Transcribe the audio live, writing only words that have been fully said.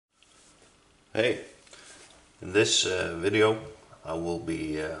Hey, in this video I will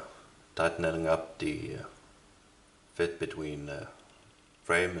be tightening up the fit between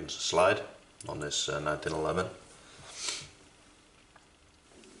frame and slide on this 1911.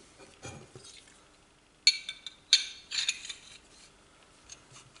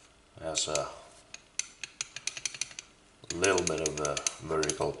 It has a little bit of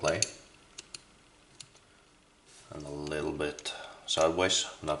vertical play and a little bit sideways,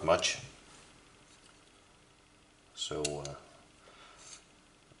 not much. So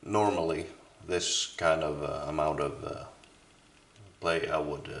normally this kind of amount of play I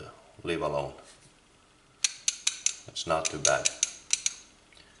would leave alone. It's not too bad.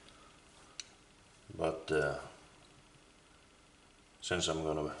 But since I'm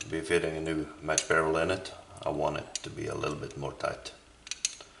going to be fitting a new match barrel in it, I want it to be a little bit more tight.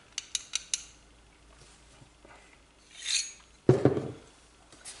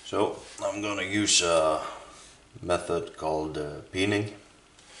 So I'm going to use a method called peening.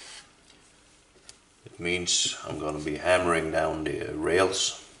 It means I'm going to be hammering down the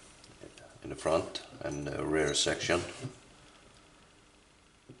rails in the front and the rear section.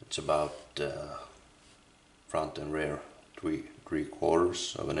 It's about front and rear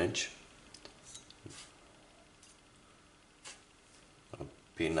 3/4 of an inch. I'll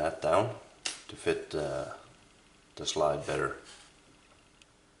pin that down to fit the slide better.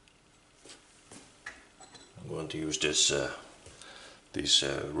 I'm going to use these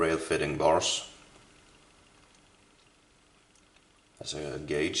rail fitting bars as a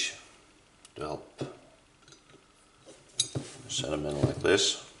gauge to help set them in like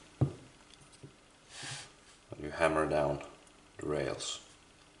this. And you hammer down the rails.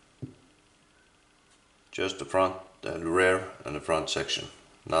 Just the front and the rear and the front section,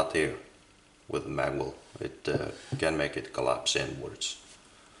 not here with the magwell. It can make it collapse inwards.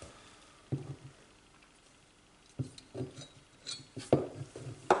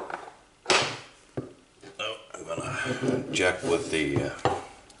 Now I'm gonna check with the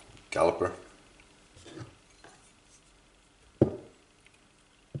caliper.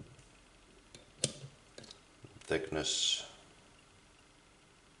 Thickness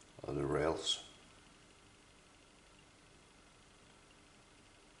of the rails.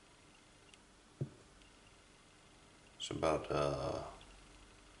 It's about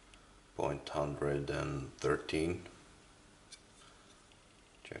 0.113.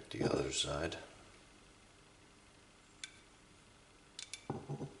 Check the other side.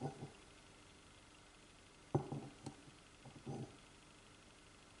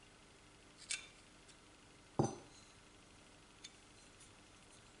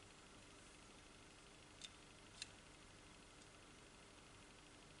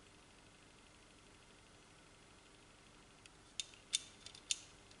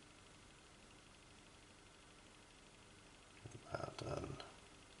 About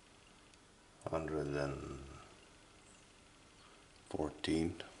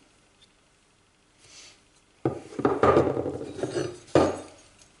 114.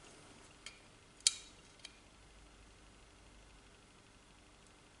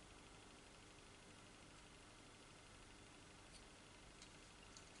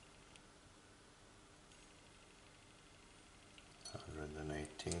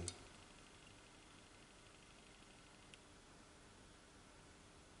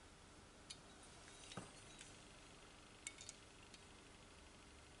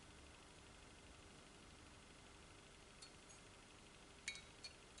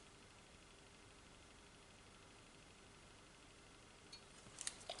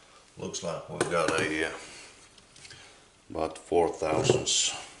 Looks like we've got a about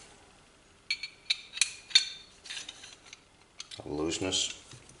 4/1000 of looseness.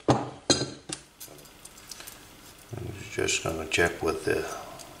 I'm just going to check with the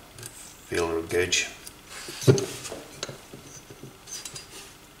feeler gauge.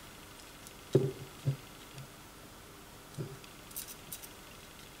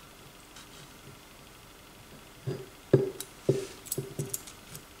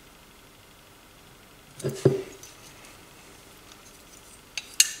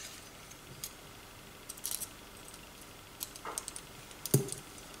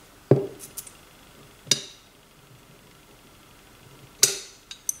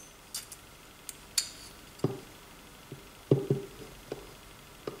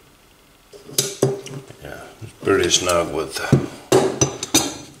 Pretty snug with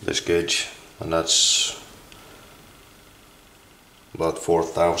this gauge, and that's about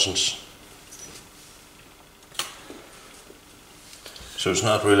 4/1000. So it's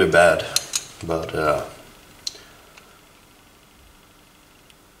not really bad, but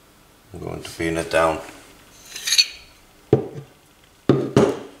I'm going to peen it down.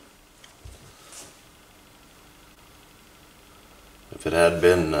 If it had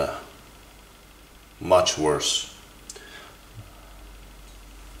been much worse,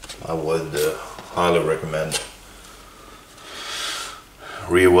 I would highly recommend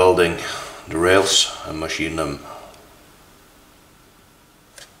re-welding the rails and machine them.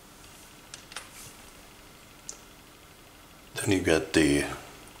 Then you get the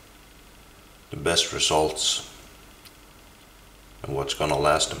best results and what's gonna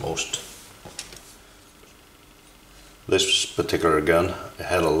last the most. This particular gun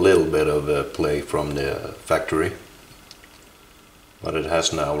had a little bit of play from the factory, but it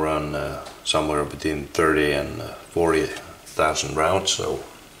has now run somewhere between 30 and 40,000 rounds, so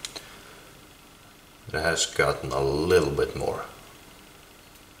it has gotten a little bit more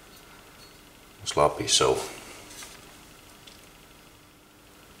sloppy. So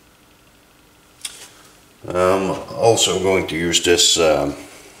I'm also going to use this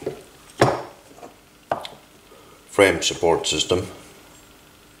frame support system.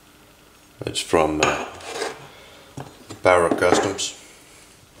 It's from Power Customs.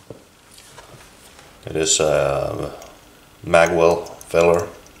 It is a magwell filler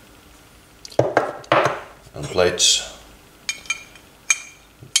and plates.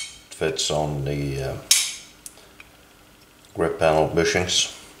 It fits on the grip panel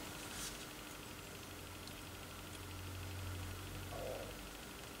bushings.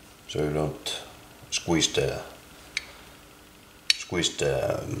 So you don't squeeze the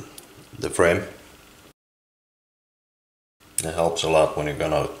frame. It helps a lot when you're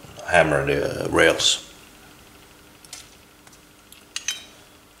gonna hammer the rails.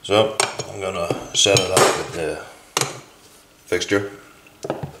 So I'm gonna set it up with the fixture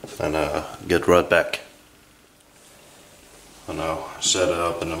and get right back. And now set it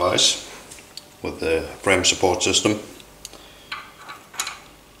up in the vise with the frame support system.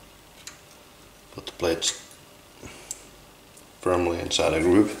 Put the plates firmly inside a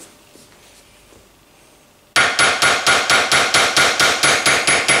groove.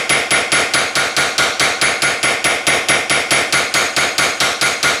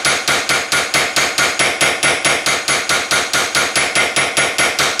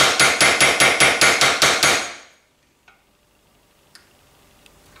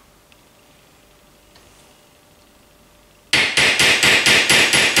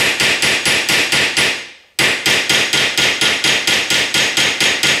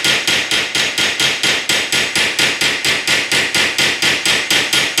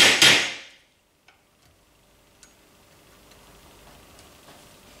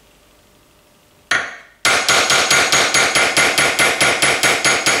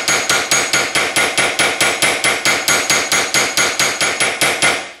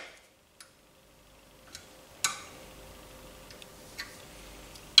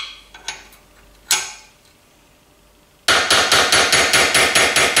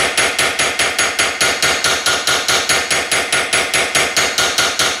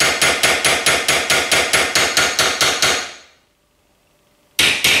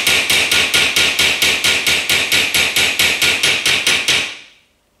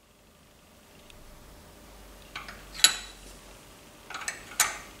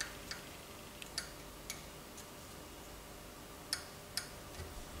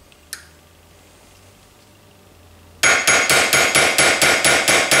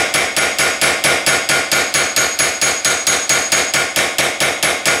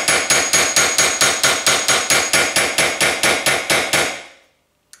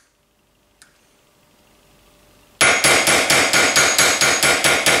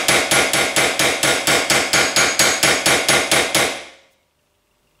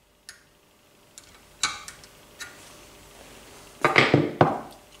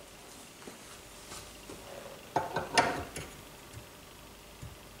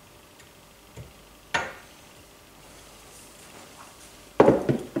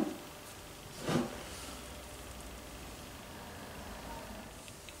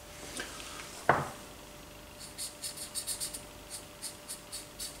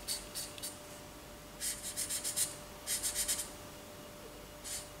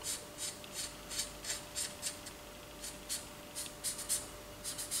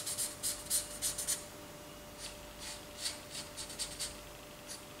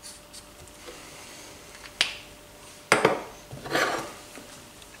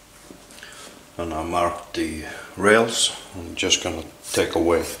 And I marked the rails. I'm just gonna take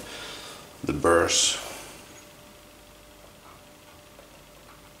away the burrs.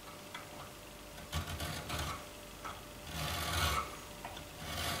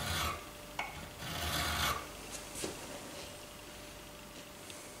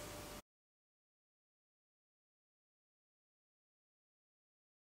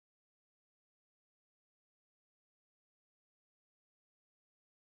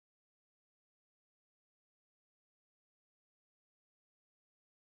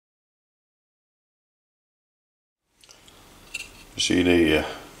 see the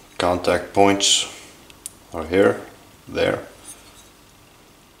contact points are here, there,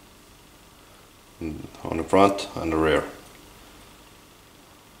 on the front and the rear,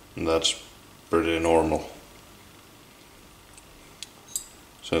 and that's pretty normal,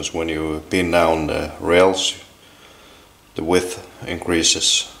 since when you pin down the rails the width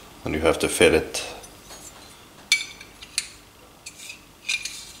increases and you have to fit it.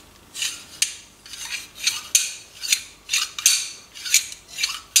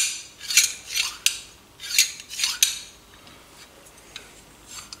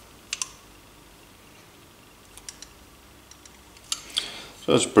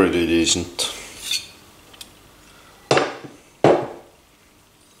 So it's pretty decent.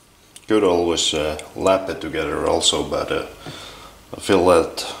 Could always lap it together also, but I feel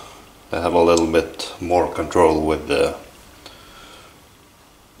that I have a little bit more control with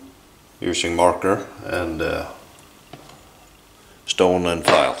using marker and stone and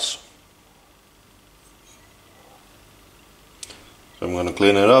files. So I'm going to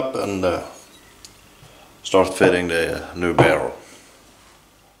clean it up and start fitting the new barrel.